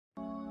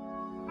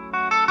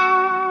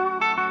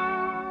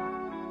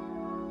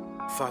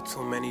fought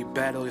too many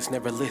battles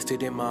never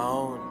listed in my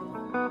own.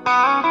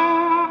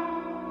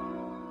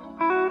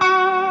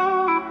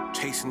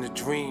 Chasing the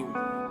dream.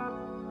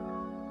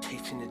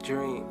 Chasing the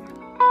dream.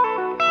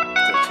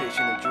 Still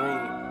chasing the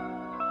dream.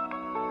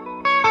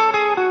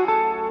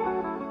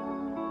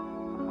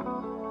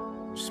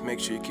 Just make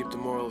sure you keep the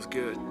morals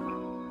good.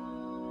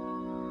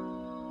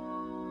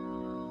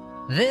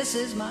 This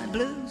is my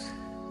blues,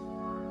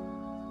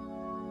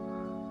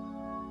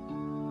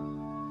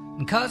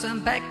 'cause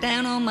I'm back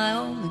down on my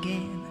own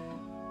again.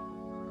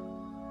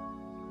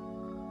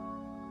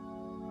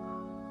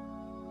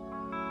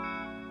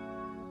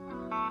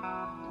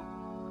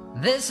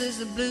 This is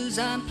the blues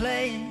I'm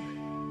playing.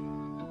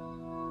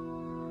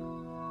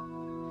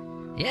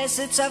 Yes,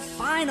 it's a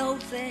fine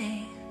old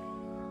thing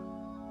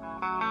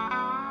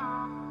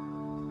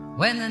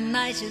when the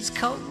night is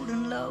cold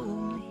and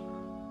lonely.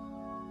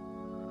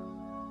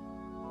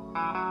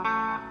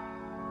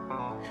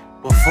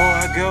 Before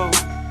I go,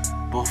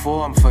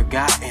 before I'm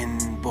forgotten,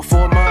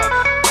 before my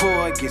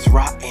core gets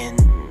rotten,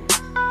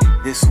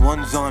 this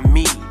one's on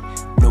me.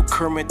 No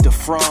Kermit the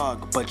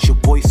Frog, but your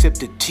boy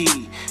sipped the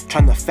tea,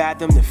 trying to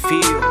fathom the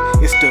feel.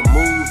 It's the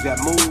moves that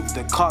move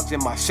the cogs in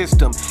my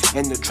system,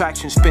 and the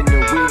traction spin the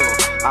wheel.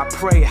 I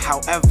pray,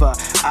 however,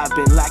 I've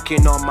been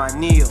lacking on my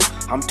kneel.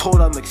 I'm told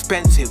I'm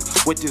expensive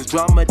with this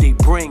drama they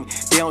bring.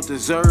 They don't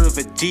deserve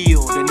a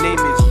deal. The name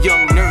is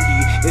Young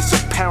Nerdy. It's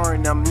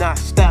apparent I'm not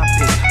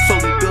stopping.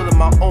 Slowly building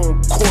my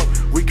own court,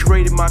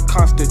 recreating my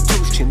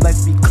constitution.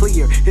 Let's be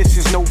clear, this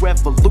is no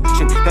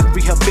revolution. That's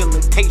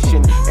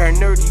rehabilitation.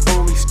 AirNerdy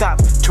only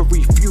stops to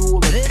refuel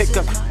and pick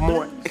up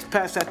more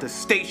expats at the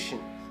station.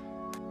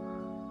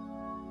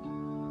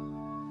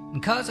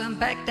 'Cause I'm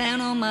back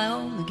down on my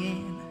own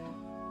again.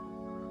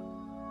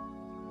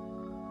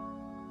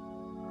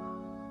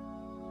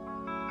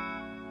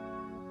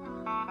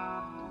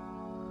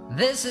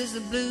 This is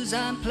the blues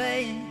I'm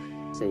playing.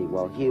 Say,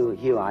 well,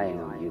 here I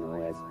am, you know,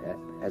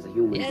 as a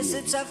human being.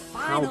 It's a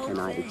how can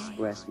I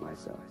express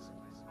myself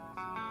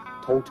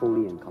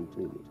totally and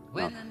completely?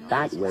 Now,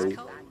 that way,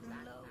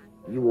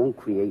 you won't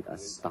create a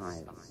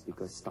style,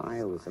 because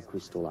style is a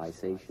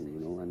crystallization, you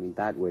know. I mean,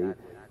 that way,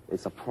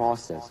 it's a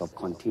process of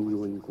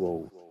continuing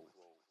growth.